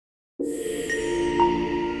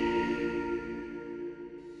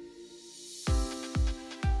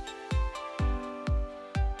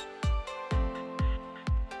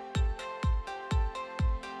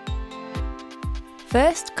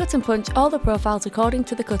First, cut and punch all the profiles according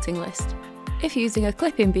to the cutting list. If using a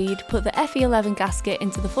clipping bead, put the FE11 gasket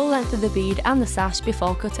into the full length of the bead and the sash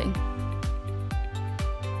before cutting.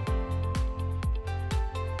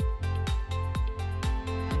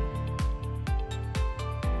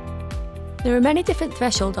 There are many different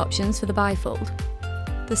threshold options for the bifold.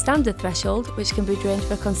 The standard threshold, which can be drained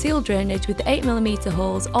for concealed drainage with 8mm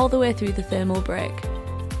holes all the way through the thermal break.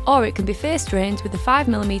 Or it can be face drained with a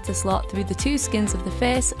 5mm slot through the 2 skins of the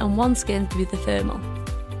face and 1 skin through the thermal.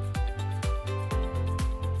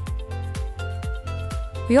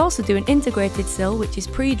 We also do an integrated sill which is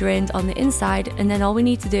pre-drained on the inside, and then all we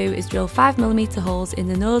need to do is drill 5mm holes in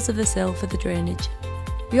the nose of the sill for the drainage.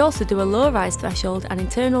 We also do a low-rise threshold and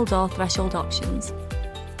internal door threshold options.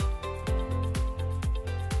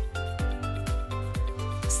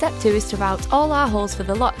 Step 2 is to route all our holes for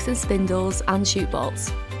the locks and spindles and shoot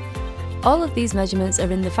bolts. All of these measurements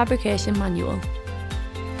are in the fabrication manual.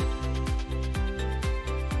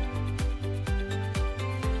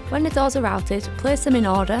 When the doors are routed, place them in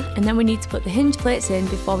order, and then we need to put the hinge plates in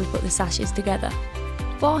before we put the sashes together.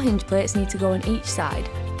 4 hinge plates need to go on each side.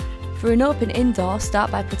 For an open indoor,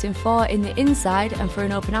 start by putting 4 in the inside, and for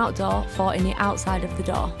an open outdoor, 4 in the outside of the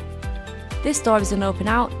door. This door is an open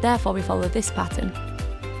out, therefore we follow this pattern.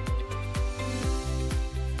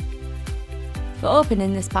 For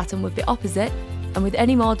opening, this pattern would be opposite, and with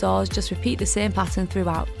any more doors just repeat the same pattern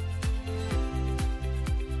throughout.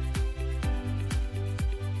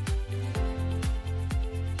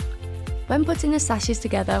 When putting the sashes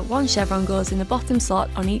together, 1 chevron goes in the bottom slot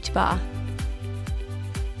on each bar.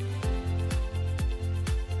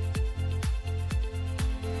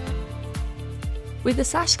 With the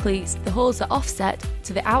sash cleats, the holes are offset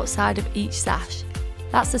to the outside of each sash.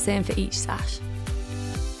 That's the same for each sash.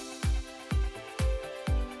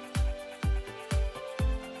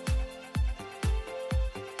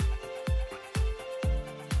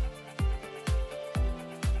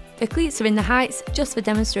 The cleats are in the heights just for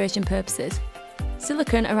demonstration purposes.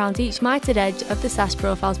 Silicone around each mitered edge of the sash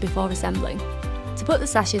profiles before assembling. To put the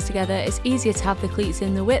sashes together, it's easier to have the cleats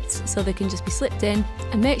in the widths so they can just be slipped in,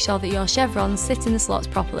 and make sure that your chevrons sit in the slots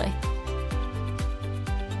properly.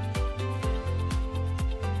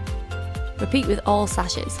 Repeat with all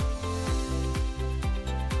sashes.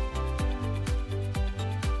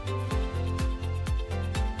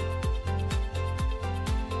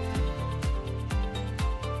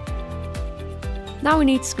 Now we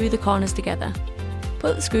need to screw the corners together.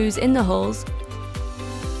 Put the screws in the holes.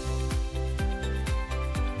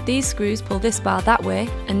 These screws pull this bar that way,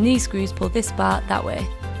 and these screws pull this bar that way.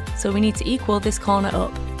 So we need to equal this corner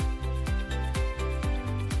up.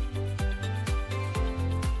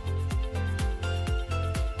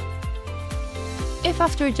 If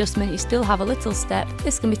after adjustment you still have a little step,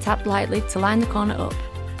 this can be tapped lightly to line the corner up.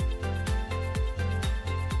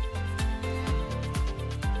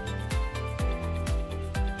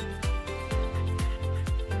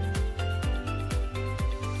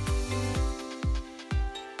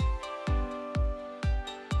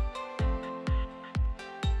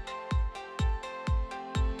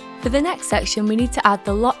 For the next section, we need to add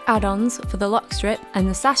the lock add-ons for the lock strip and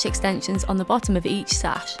the sash extensions on the bottom of each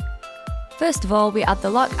sash. First of all, we add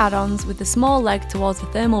the lock add-ons with the small leg towards the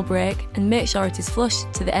thermal break and make sure it is flush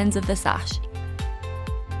to the ends of the sash.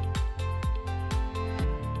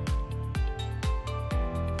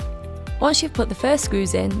 Once you've put the first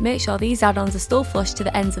screws in, make sure these add-ons are still flush to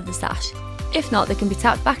the ends of the sash. If not, they can be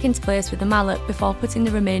tapped back into place with a mallet before putting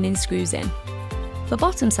the remaining screws in. For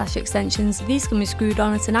bottom sash extensions, these can be screwed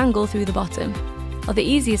on at an angle through the bottom, or the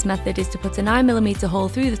easiest method is to put a 9mm hole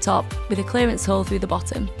through the top with a clearance hole through the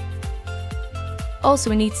bottom. Also,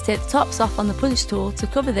 we need to take the tops off on the punch tool to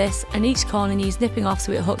cover this, and each corner needs nipping off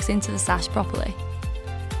so it hooks into the sash properly.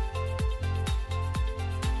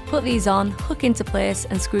 Put these on, hook into place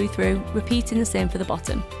and screw through, repeating the same for the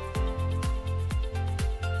bottom.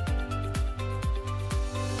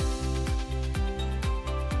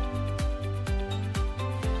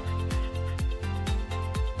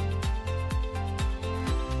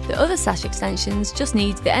 The other sash extensions just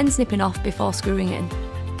need the ends nipping off before screwing in.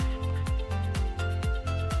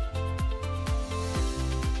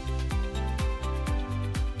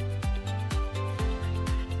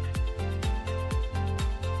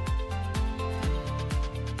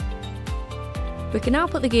 We can now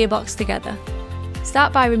put the gearbox together.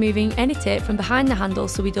 Start by removing any tape from behind the handle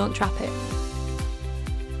so we don't trap it.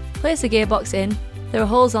 Place the gearbox in. There are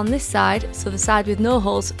holes on this side, so the side with no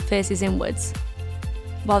holes faces inwards,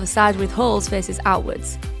 while the side with holes faces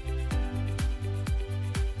outwards.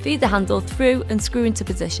 Feed the handle through and screw into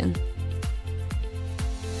position.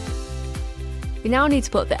 We now need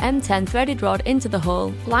to put the M10 threaded rod into the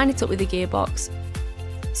hole, line it up with the gearbox,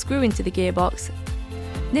 screw into the gearbox,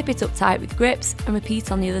 nip it up tight with grips and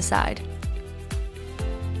repeat on the other side.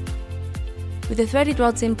 With the threaded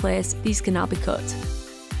rods in place, these can now be cut.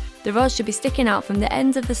 The rods should be sticking out from the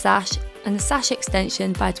ends of the sash and the sash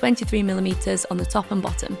extension by 23mm on the top and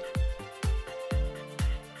bottom.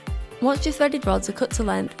 Once your threaded rods are cut to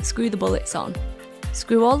length, screw the bullets on.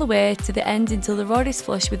 Screw all the way to the end until the rod is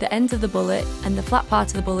flush with the end of the bullet and the flat part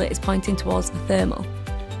of the bullet is pointing towards the thermal.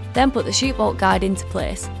 Then put the shoot bolt guide into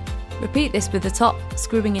place. Repeat this with the top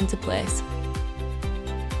screwing into place.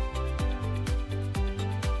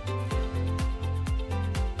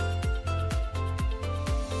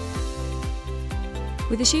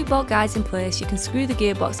 With the shoot bolt guides in place, you can screw the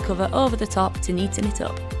gearbox cover over the top to neaten it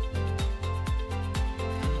up.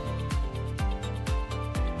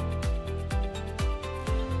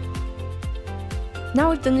 Now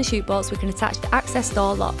we've done the shoot bolts, we can attach the access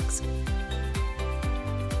door locks.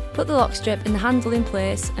 Put the lock strip and the handle in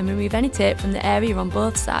place and remove any tape from the area on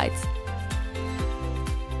both sides.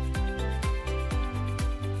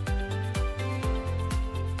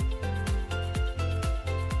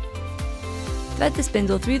 Thread the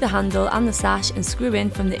spindle through the handle and the sash and screw in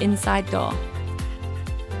from the inside door.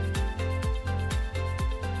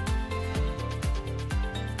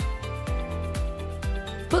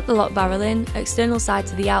 Put the lock barrel in, external side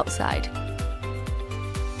to the outside.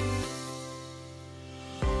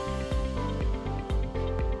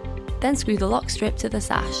 Then screw the lock strip to the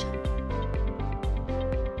sash.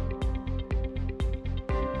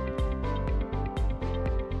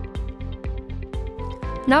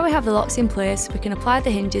 Now we have the locks in place, we can apply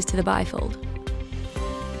the hinges to the bifold.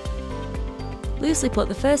 Loosely put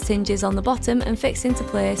the first hinges on the bottom and fix into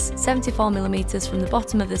place 74mm from the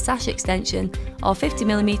bottom of the sash extension or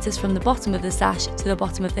 50mm from the bottom of the sash to the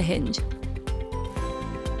bottom of the hinge.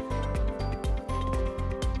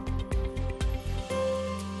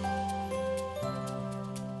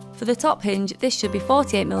 For the top hinge, this should be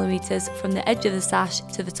 48mm from the edge of the sash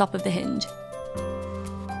to the top of the hinge.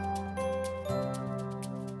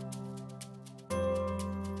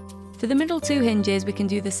 For the middle two hinges, we can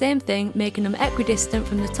do the same thing, making them equidistant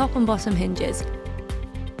from the top and bottom hinges.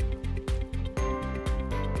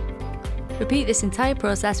 Repeat this entire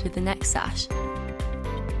process with the next sash.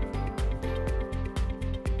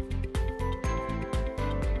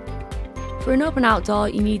 For an open outdoor,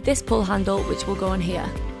 you need this pull handle, which will go on here.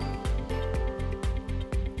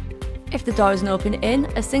 If the door is an open in,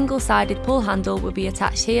 a single-sided pull handle will be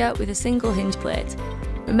attached here with a single hinge plate.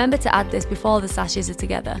 Remember to add this before the sashes are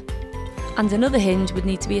together. And another hinge would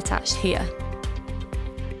need to be attached here.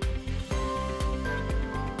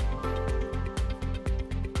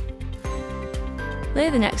 Lay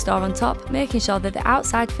the next door on top, making sure that the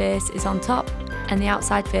outside face is on top and the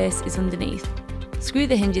outside face is underneath. Screw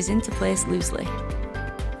the hinges into place loosely.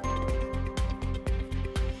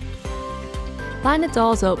 Line the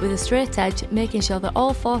doors up with a straight edge, making sure that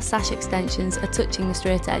all 4 sash extensions are touching the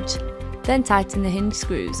straight edge. Then tighten the hinge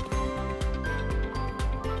screws.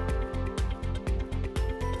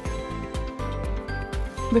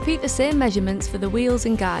 Repeat the same measurements for the wheels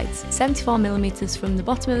and guides, 74mm from the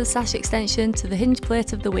bottom of the sash extension to the hinge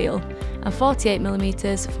plate of the wheel, and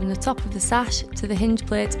 48mm from the top of the sash to the hinge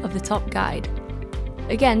plate of the top guide.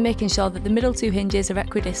 Again, making sure that the middle two hinges are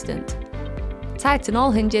equidistant. Tighten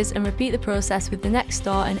all hinges and repeat the process with the next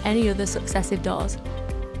door and any other successive doors.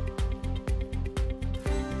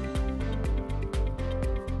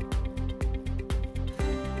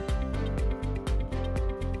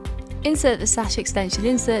 Insert the sash extension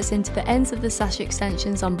inserts into the ends of the sash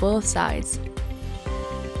extensions on both sides.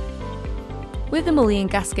 With the mullion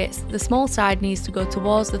gaskets, the small side needs to go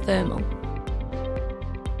towards the thermal.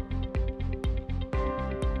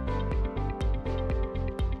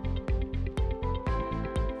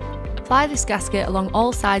 Apply this gasket along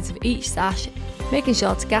all sides of each sash, making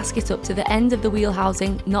sure to gasket up to the end of the wheel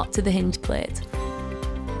housing, not to the hinge plate.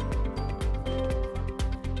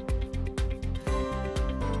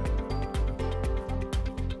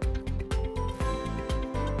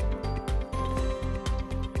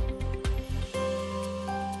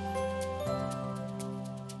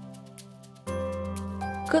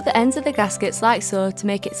 Cut the ends of the gaskets like so to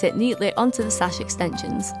make it sit neatly onto the sash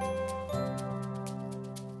extensions.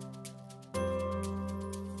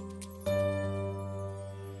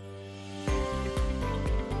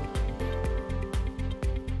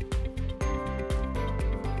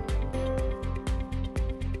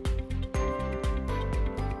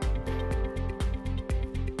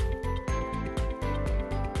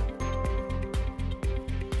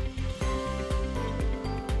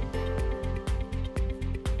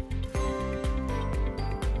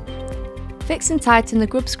 Fix and tighten the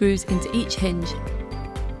grub screws into each hinge.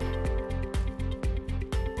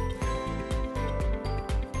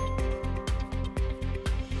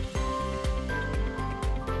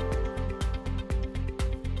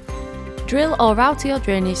 Drill or router your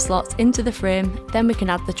drainage slots into the frame, then we can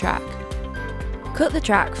add the track. Cut the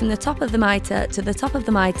track from the top of the mitre to the top of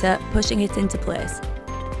the mitre, pushing it into place.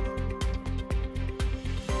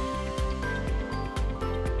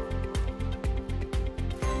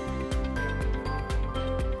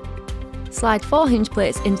 Slide 4 hinge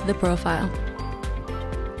plates into the profile.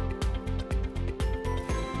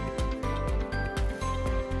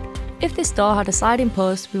 If this door had a sliding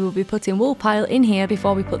post, we will be putting wool pile in here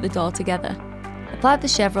before we put the door together. Apply the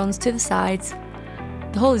chevrons to the sides.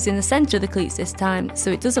 The hole is in the centre of the cleats this time, so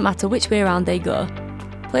it doesn't matter which way around they go.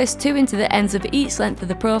 Place 2 into the ends of each length of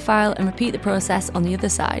the profile and repeat the process on the other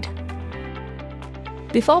side.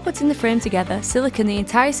 Before putting the frame together, silicone the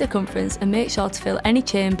entire circumference and make sure to fill any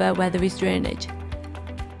chamber where there is drainage.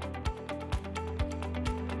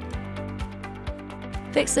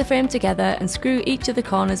 Fix the frame together and screw each of the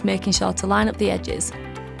corners, making sure to line up the edges.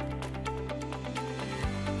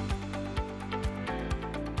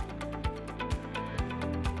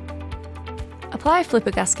 Apply a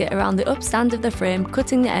flipper gasket around the upstand of the frame,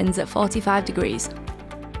 cutting the ends at 45 degrees.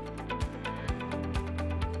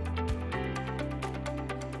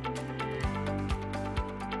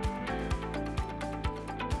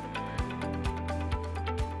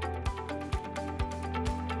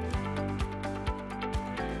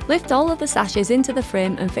 Lift all of the sashes into the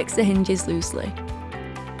frame and fix the hinges loosely.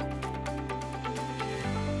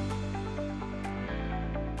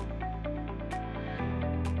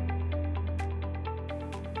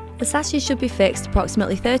 The sashes should be fixed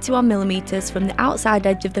approximately 31mm from the outside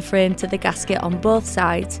edge of the frame to the gasket on both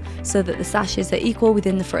sides, so that the sashes are equal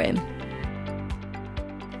within the frame.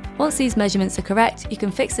 Once these measurements are correct, you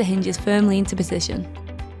can fix the hinges firmly into position.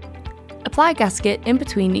 Apply a gasket in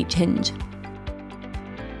between each hinge.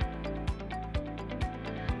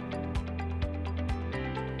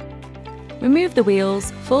 Remove the wheels,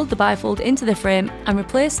 fold the bifold into the frame and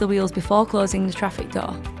replace the wheels before closing the traffic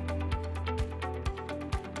door.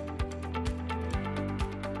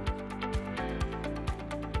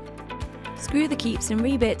 Screw the keeps and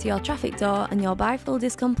rebate to your traffic door and your bifold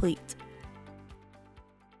is complete.